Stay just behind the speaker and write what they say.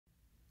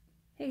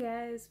Hey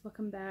guys,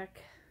 welcome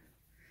back.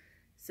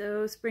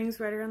 So spring's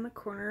right around the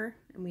corner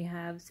and we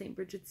have St.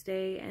 Bridget's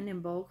Day and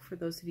Imbolc, for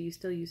those of you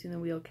still using the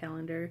wheel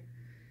calendar,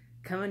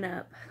 coming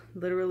up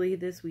literally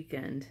this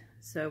weekend.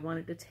 So I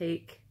wanted to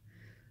take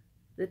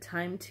the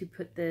time to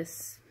put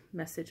this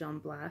message on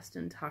blast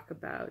and talk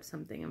about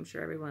something I'm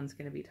sure everyone's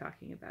going to be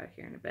talking about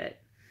here in a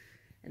bit.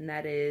 And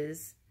that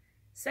is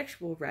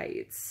sexual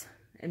rights,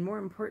 and more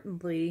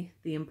importantly,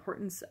 the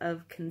importance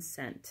of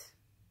consent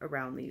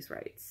around these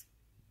rights.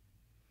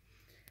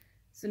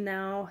 So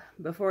now,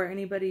 before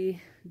anybody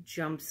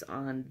jumps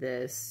on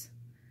this,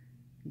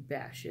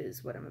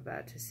 bashes what I'm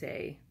about to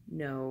say,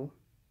 no,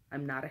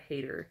 I'm not a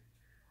hater.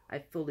 I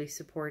fully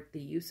support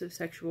the use of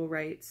sexual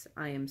rights.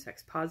 I am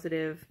sex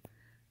positive,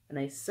 and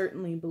I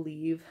certainly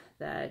believe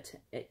that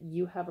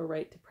you have a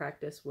right to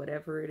practice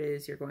whatever it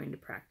is you're going to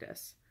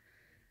practice.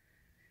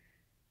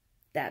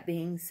 That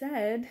being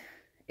said,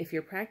 if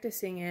you're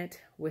practicing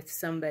it with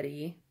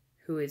somebody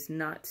who is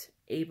not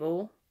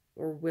able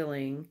or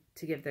willing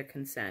to give their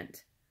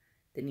consent,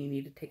 then you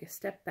need to take a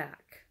step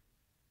back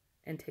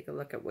and take a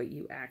look at what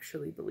you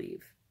actually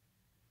believe.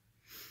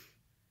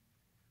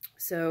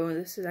 So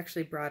this is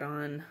actually brought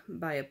on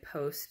by a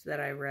post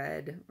that I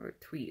read, or a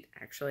tweet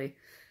actually,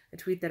 a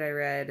tweet that I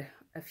read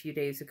a few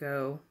days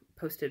ago,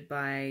 posted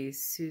by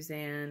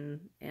Suzanne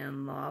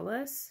and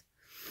Lawless,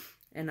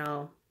 and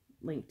I'll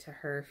link to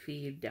her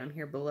feed down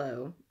here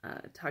below,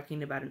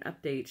 talking about an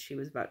update she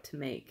was about to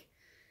make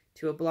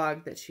to a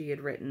blog that she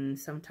had written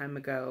some time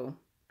ago,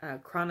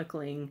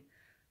 chronicling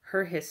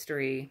her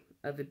history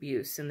of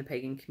abuse in the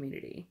pagan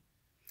community.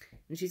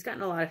 And she's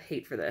gotten a lot of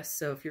hate for this,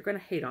 so if you're going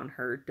to hate on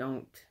her,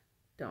 don't.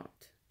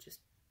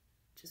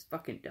 Just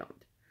fucking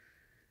don't.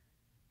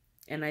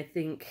 And I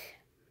think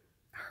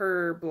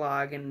her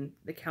blog and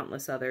the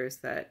countless others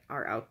that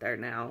are out there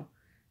now,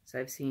 so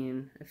I've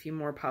seen a few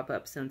more pop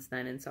up since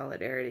then in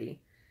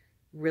solidarity,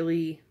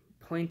 really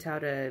point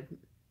out a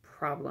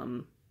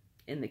problem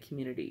in the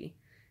community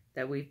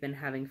that we've been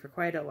having for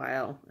quite a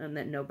while and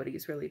that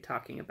nobody's really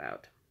talking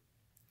about.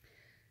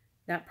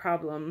 That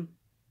problem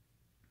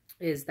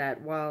is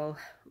that while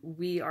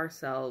we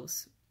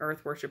ourselves,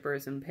 earth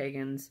worshippers and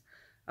pagans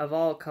of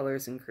all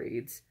colors and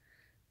creeds,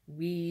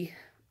 we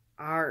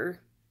are,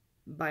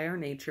 by our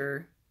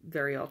nature,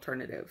 very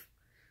alternative.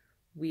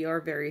 We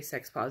are very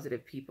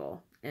sex-positive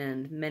people,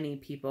 and many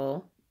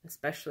people,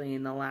 especially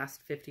in the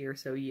last 50 or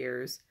so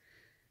years,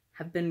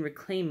 have been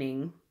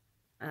reclaiming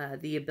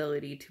the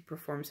ability to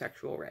perform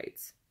sexual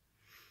rites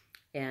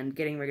and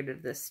getting rid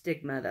of the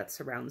stigma that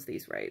surrounds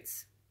these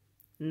rites.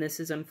 And this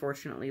has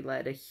unfortunately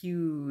led a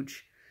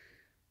huge,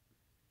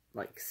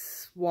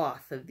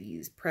 swath of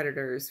these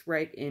predators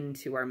right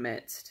into our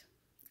midst.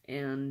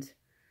 And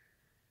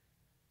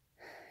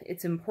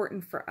it's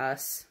important for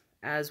us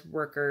as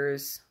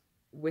workers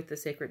with the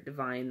sacred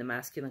divine, the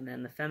masculine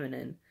and the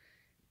feminine,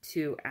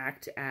 to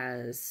act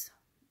as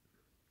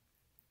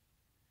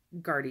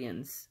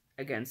guardians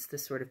against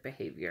this sort of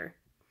behavior.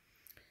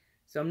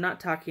 So I'm not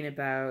talking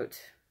about,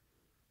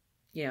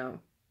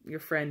 your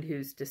friend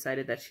who's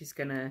decided that she's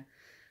gonna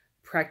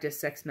practice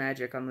sex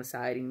magic on the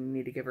side and you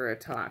need to give her a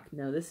talk.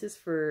 No, this is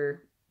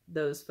for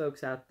those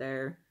folks out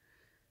there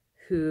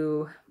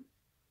who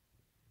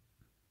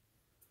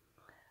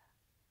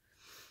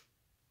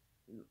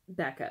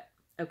back up.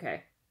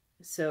 Okay,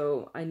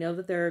 so I know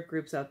that there are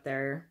groups out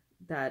there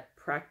that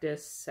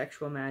practice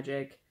sexual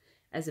magic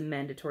as a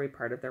mandatory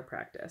part of their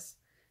practice,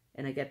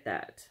 and I get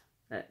that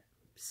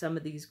some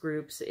of these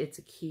groups, it's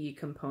a key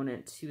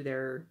component to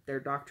their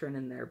doctrine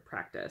and their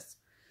practice.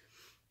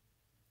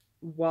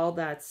 While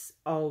that's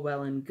all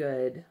well and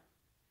good,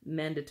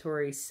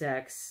 mandatory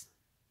sex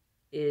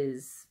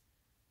is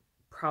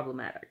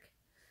problematic.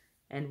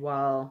 And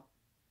while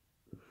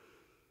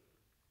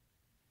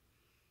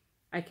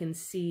I can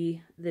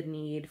see the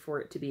need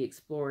for it to be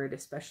explored,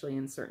 especially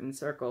in certain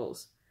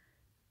circles,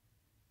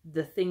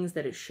 the things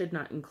that it should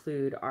not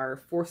include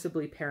are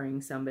forcibly pairing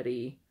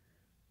somebody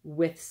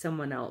with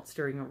someone else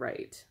during a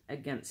rite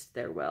against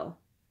their will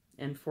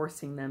and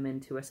forcing them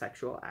into a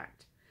sexual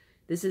act.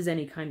 This is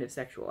any kind of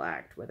sexual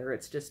act, whether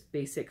it's just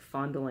basic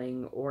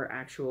fondling or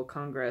actual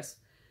congress.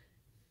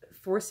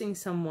 Forcing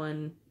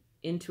someone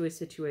into a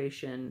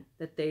situation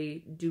that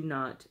they do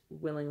not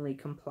willingly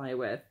comply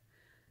with,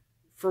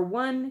 for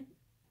one,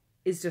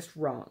 is just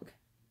wrong.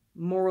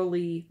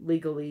 Morally,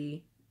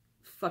 legally,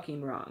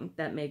 fucking wrong.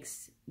 That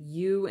makes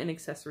you an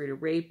accessory to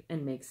rape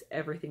and makes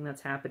everything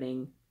that's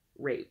happening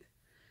rape.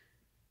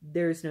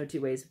 There's no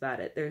two ways about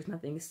it. There's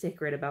nothing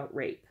sacred about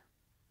rape.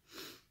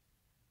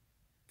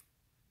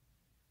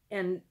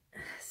 And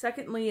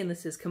secondly, and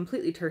this is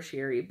completely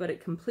tertiary, but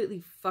it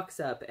completely fucks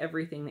up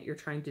everything that you're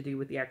trying to do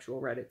with the actual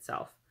rite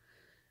itself.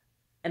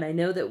 And I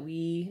know that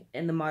we,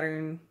 in the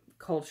modern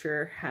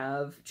culture,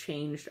 have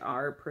changed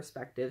our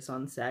perspectives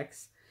on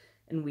sex,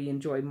 and we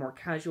enjoy more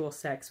casual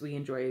sex. We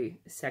enjoy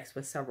sex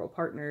with several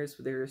partners.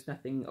 There's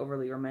nothing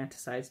overly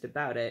romanticized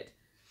about it.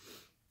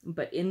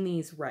 But in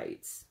these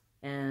rites,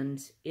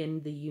 and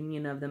in the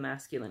union of the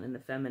masculine and the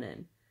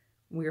feminine,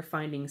 we're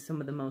finding some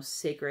of the most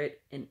sacred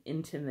and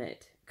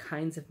intimate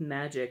kinds of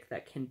magic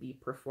that can be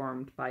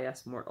performed by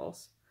us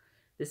mortals.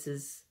 This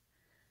is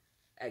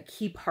a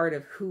key part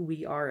of who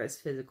we are as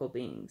physical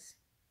beings.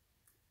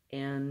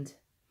 And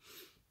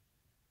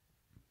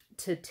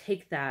to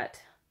take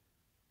that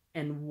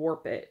and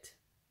warp it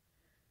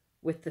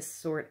with the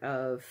sort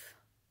of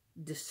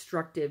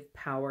destructive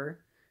power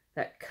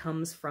that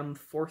comes from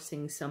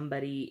forcing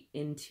somebody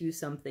into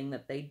something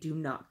that they do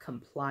not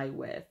comply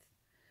with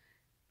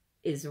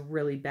is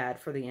really bad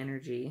for the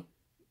energy.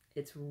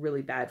 It's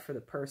really bad for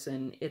the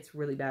person. It's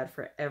really bad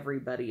for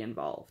everybody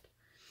involved.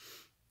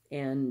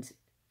 And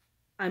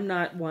I'm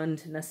not one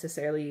to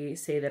necessarily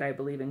say that I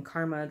believe in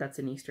karma. That's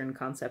an Eastern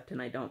concept,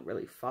 and I don't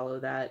really follow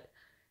that.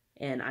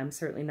 And I'm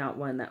certainly not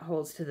one that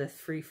holds to the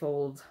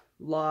threefold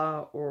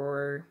law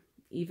or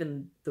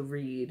even the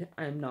Reed.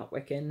 I'm not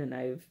Wiccan, and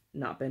I've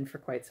not been for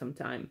quite some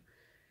time.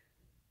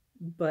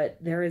 But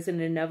there is an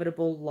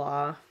inevitable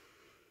law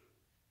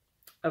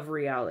of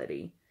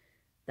reality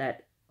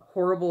that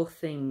horrible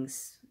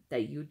things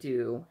that you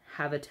do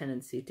have a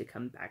tendency to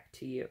come back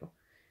to you.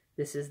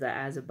 This is the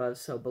as above,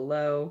 so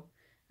below,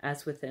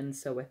 as within,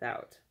 so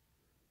without.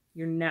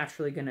 You're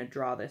naturally going to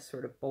draw this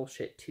sort of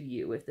bullshit to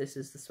you if this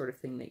is the sort of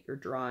thing that you're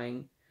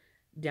drawing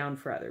down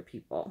for other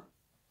people.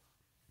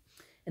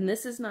 And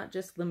this is not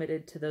just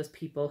limited to those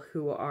people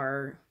who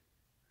are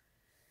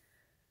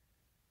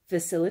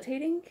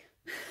facilitating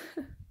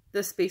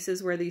the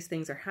spaces where these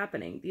things are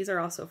happening. These are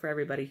also for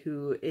everybody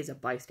who is a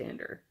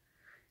bystander.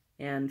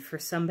 And for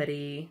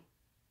somebody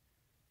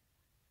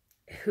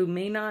who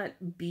may not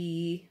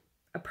be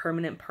a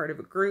permanent part of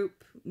a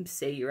group,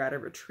 say you're at a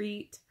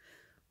retreat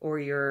or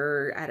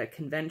you're at a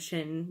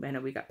convention. I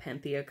know we got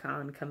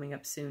PantheaCon coming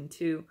up soon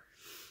too.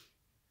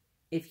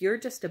 If you're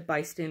just a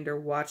bystander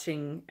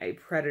watching a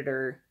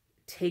predator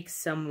take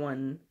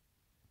someone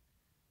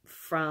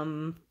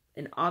from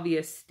an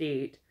obvious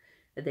state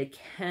that they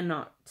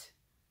cannot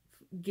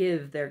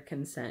give their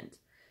consent,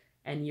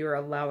 and you're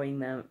allowing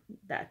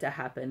that to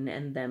happen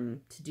and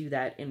them to do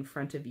that in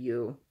front of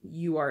you,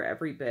 you are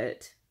every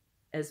bit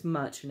as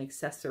much an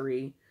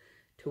accessory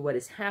to what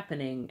is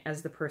happening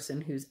as the person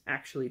who's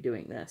actually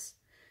doing this,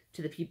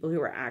 to the people who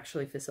are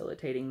actually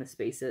facilitating the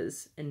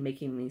spaces and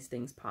making these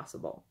things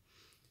possible.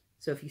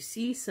 So if you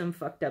see some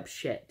fucked up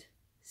shit,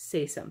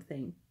 say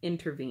something,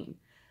 intervene.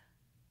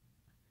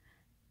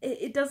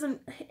 It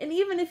doesn't, and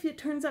even if it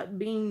turns out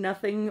being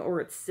nothing, or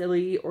it's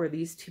silly, or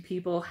these two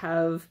people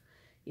have,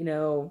 you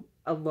know,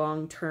 a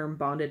long-term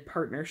bonded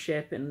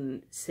partnership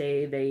and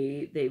say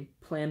they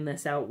plan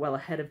this out well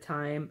ahead of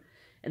time,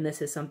 and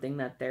this is something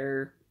that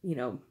they're, you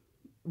know,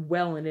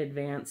 well in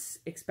advance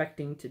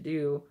expecting to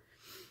do,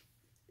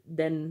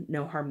 then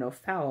no harm, no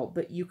foul.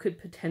 But you could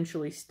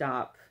potentially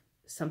stop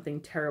something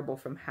terrible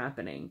from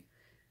happening,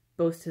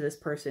 both to this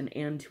person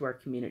and to our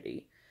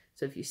community.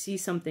 So if you see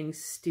something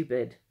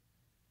stupid,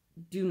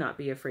 do not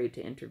be afraid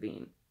to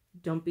intervene.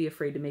 Don't be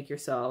afraid to make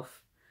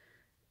yourself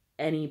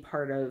any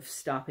part of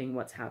stopping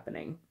what's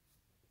happening.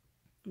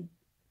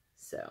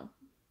 So,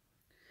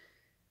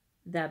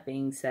 that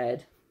being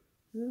said,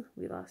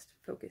 we lost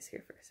focus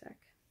here for a sec.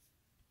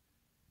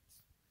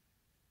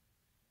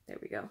 There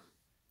we go.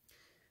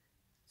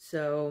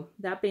 So,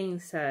 that being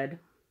said,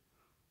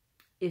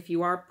 if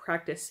you are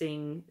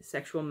practicing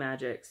sexual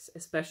magics,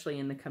 especially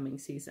in the coming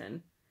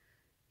season,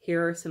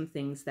 here are some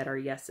things that are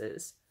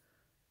yeses.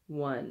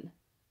 1,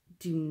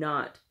 do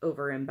not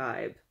over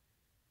imbibe.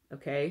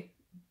 Okay?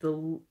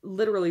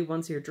 Literally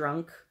once you're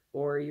drunk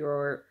or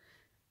you're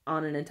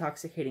on an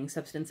intoxicating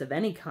substance of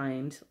any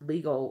kind,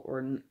 legal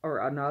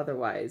or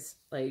otherwise,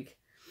 like,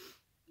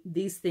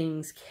 these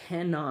things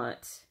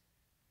cannot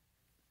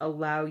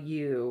allow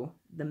you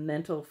the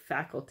mental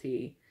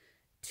faculty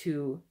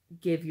to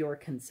give your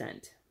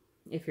consent.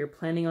 If you're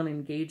planning on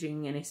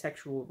engaging in a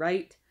sexual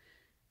rite,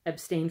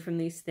 abstain from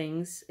these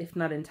things. If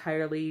not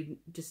entirely,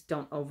 just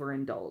don't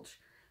overindulge.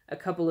 A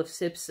couple of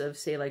sips of,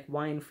 say, like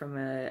wine from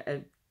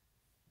a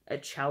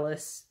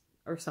chalice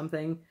or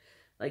something,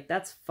 like,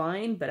 that's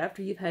fine, but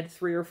after you've had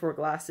 3 or 4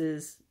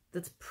 glasses,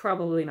 that's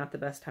probably not the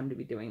best time to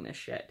be doing this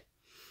shit.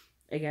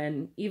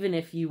 Again, even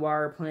if you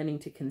are planning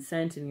to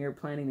consent and you're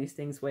planning these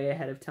things way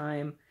ahead of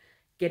time,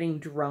 getting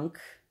drunk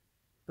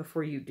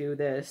before you do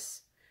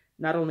this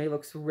not only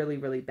looks really,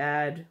 really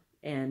bad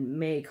and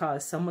may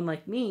cause someone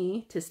like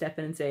me to step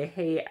in and say,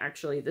 hey,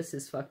 actually, this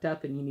is fucked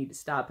up and you need to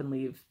stop and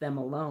leave them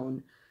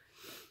alone,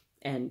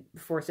 and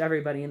force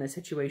everybody in the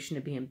situation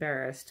to be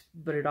embarrassed.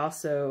 But it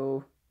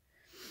also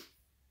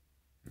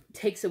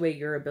takes away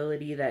your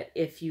ability that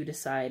if you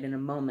decide in a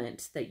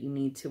moment that you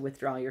need to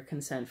withdraw your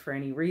consent for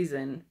any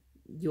reason,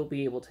 you'll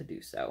be able to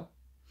do so.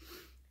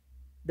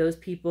 Those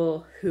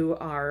people who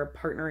are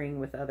partnering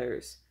with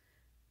others,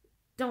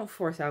 don't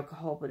force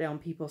alcohol down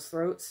people's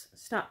throats.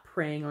 Stop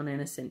preying on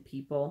innocent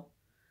people.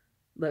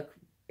 Look,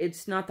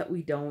 it's not that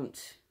we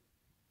don't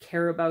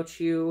care about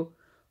you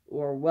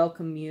or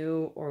welcome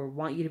you or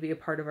want you to be a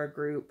part of our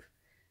group.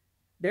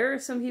 There are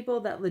some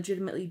people that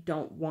legitimately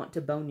don't want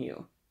to bone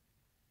you.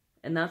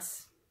 And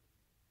that's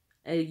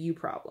a you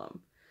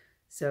problem.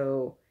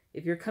 So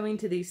If you're coming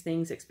to these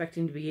things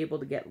expecting to be able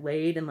to get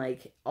laid and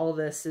like all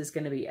this is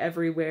going to be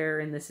everywhere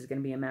and this is going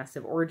to be a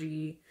massive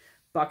orgy,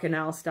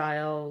 bacchanal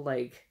style,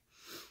 like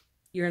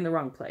you're in the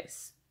wrong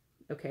place.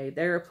 Okay,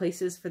 there are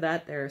places for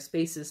that. There are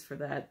spaces for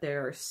that.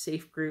 There are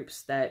safe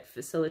groups that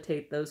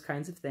facilitate those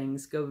kinds of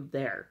things. Go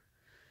there.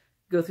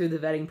 Go through the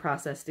vetting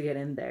process to get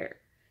in there.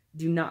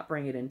 Do not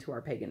bring it into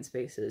our pagan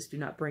spaces. Do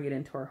not bring it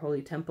into our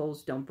holy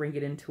temples. Don't bring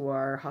it into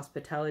our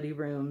hospitality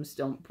rooms.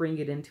 Don't bring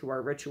it into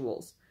our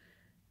rituals.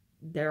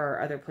 There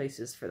are other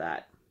places for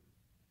that.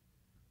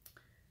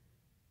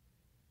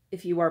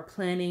 If you are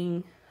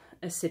planning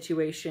a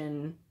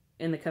situation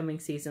in the coming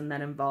season that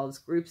involves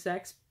group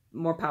sex,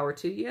 more power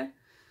to you.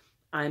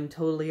 I'm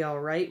totally all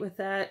right with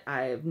that.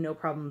 I have no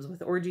problems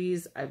with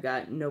orgies. I've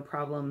got no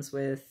problems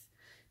with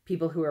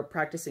people who are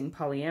practicing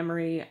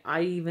polyamory.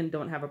 I even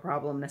don't have a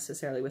problem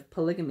necessarily with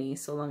polygamy,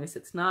 so long as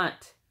it's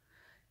not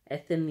a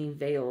thinly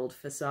veiled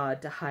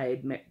facade to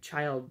hide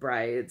child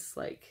brides.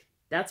 Like,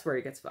 that's where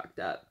it gets fucked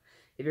up.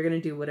 If you're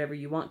going to do whatever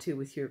you want to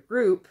with your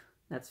group,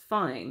 that's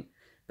fine.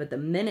 But the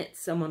minute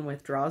someone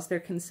withdraws their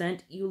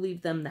consent, you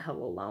leave them the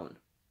hell alone.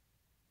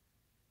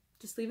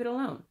 Just leave it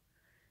alone.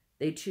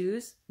 They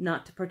choose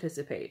not to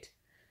participate.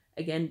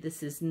 Again,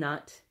 this is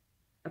not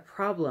a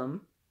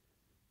problem,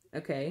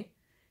 okay?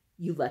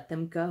 You let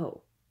them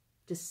go.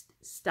 Just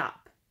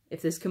stop.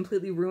 If this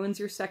completely ruins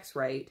your sex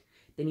right,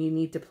 then you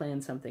need to plan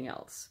something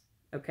else,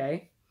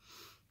 okay?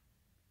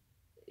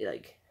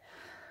 Like,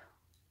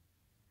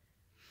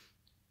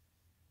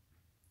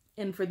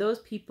 and for those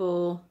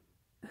people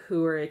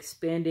who are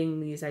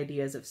expanding these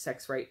ideas of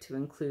sex right to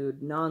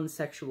include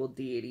non-sexual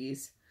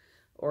deities,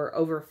 or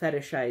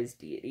over-fetishized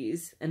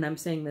deities. And I'm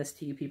saying this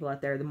to you people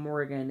out there, the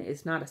Morrigan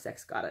is not a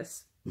sex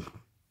goddess.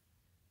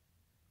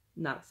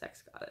 Not a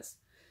sex goddess.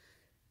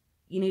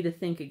 You need to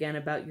think again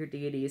about your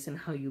deities and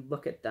how you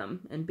look at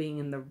them and being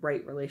in the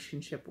right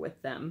relationship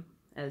with them,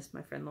 as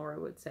my friend Laura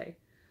would say.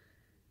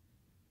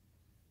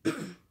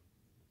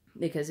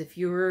 Because if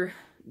your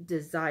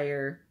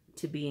desire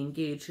to be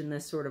engaged in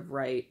this sort of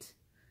rite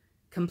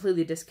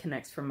completely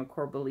disconnects from a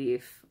core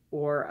belief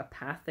or a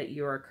path that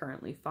you are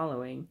currently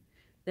following,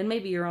 then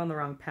maybe you're on the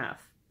wrong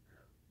path.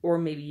 Or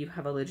maybe you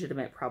have a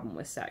legitimate problem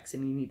with sex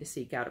and you need to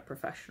seek out a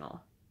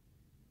professional.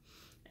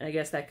 And I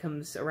guess that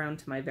comes around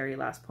to my very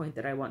last point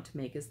that I want to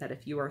make, is that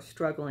if you are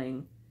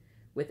struggling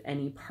with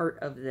any part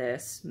of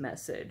this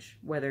message,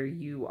 whether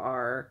you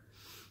are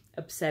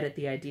upset at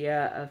the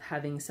idea of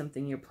having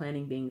something you're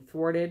planning being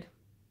thwarted,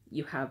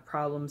 you have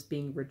problems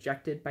being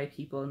rejected by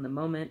people in the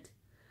moment,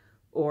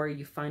 or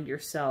you find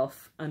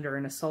yourself under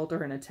an assault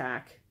or an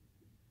attack,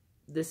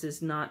 this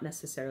is not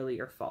necessarily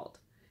your fault.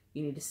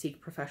 You need to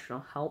seek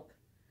professional help.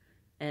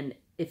 And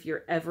if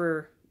you're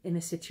ever in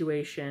a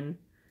situation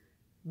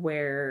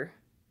where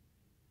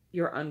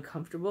you're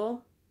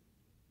uncomfortable,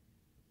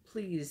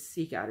 please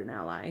seek out an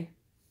ally,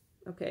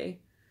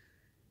 okay?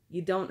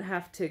 You don't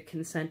have to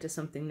consent to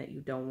something that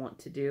you don't want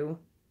to do.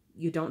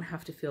 You don't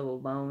have to feel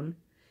alone.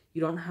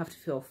 You don't have to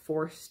feel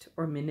forced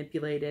or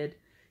manipulated.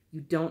 You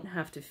don't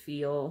have to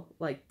feel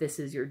like this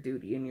is your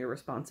duty and your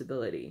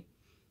responsibility.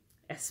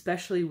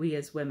 Especially we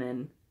as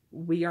women,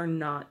 we are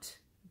not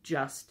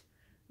just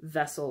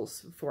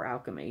vessels for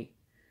alchemy.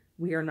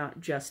 We are not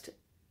just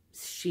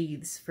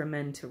sheaths for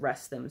men to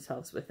rest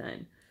themselves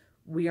within.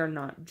 We are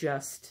not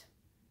just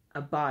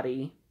a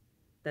body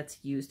that's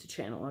used to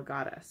channel a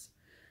goddess.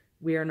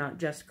 We are not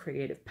just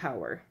creative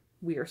power.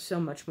 We are so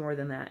much more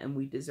than that, and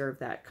we deserve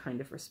that kind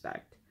of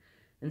respect.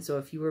 And so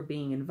if you are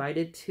being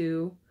invited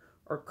to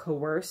or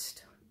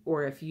coerced,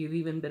 or if you've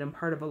even been a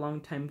part of a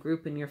long-time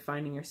group and you're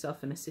finding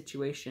yourself in a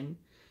situation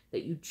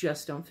that you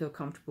just don't feel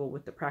comfortable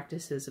with the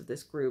practices of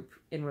this group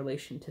in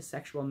relation to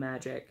sexual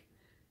magic,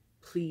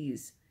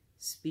 please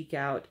speak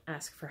out,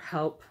 ask for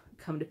help,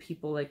 come to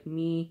people like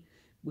me.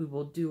 We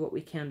will do what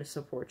we can to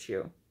support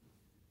you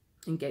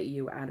and get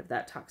you out of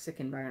that toxic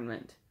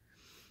environment.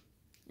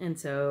 And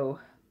so,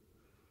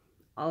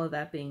 all of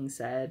that being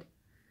said,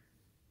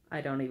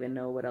 I don't even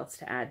know what else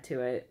to add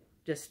to it.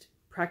 Just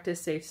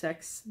practice safe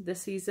sex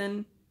this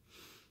season.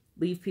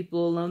 Leave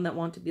people alone that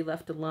want to be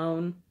left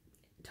alone.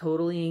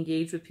 Totally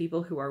engage with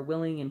people who are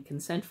willing and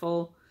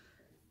consentful.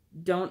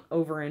 Don't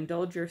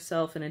overindulge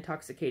yourself in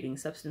intoxicating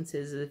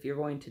substances if you're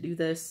going to do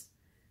this.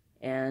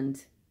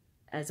 And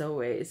as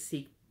always,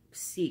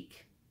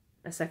 seek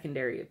a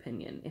secondary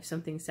opinion. If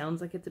something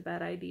sounds like it's a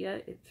bad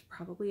idea, it's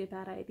probably a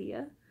bad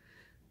idea.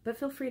 But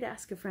feel free to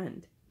ask a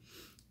friend.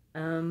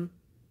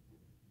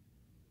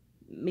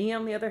 Me,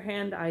 on the other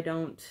hand, I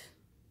don't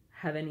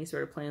have any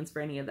sort of plans for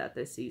any of that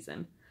this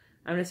season.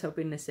 I'm just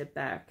hoping to sit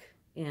back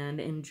and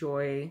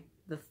enjoy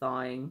the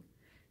thawing,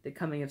 the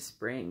coming of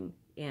spring,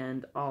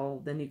 and all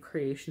the new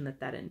creation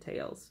that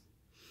entails.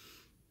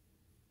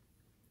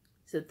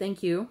 So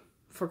thank you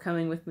for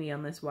coming with me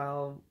on this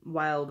wild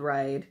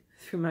ride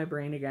through my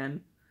brain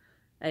again.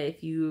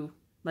 If you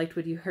liked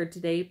what you heard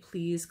today,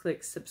 please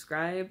click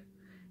subscribe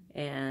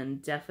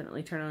and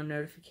definitely turn on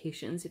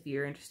notifications if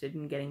you're interested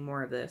in getting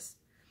more of this.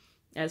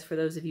 As for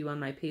those of you on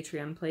my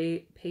Patreon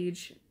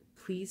page,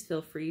 please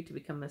feel free to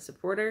become a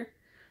supporter.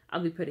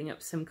 I'll be putting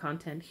up some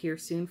content here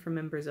soon for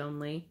members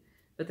only,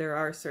 but there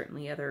are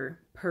certainly other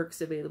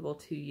perks available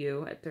to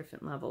you at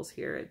different levels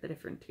here at the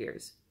different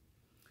tiers.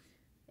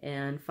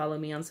 And follow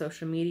me on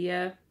social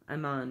media.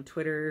 I'm on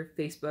Twitter,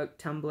 Facebook,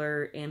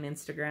 Tumblr, and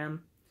Instagram.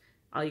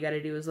 All you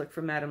gotta do is look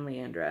for Madame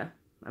Leandra.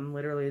 I'm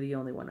literally the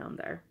only one on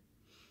there.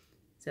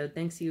 So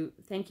thank you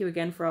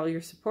again for all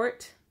your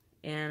support,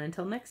 and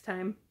until next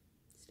time,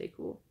 stay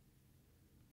cool.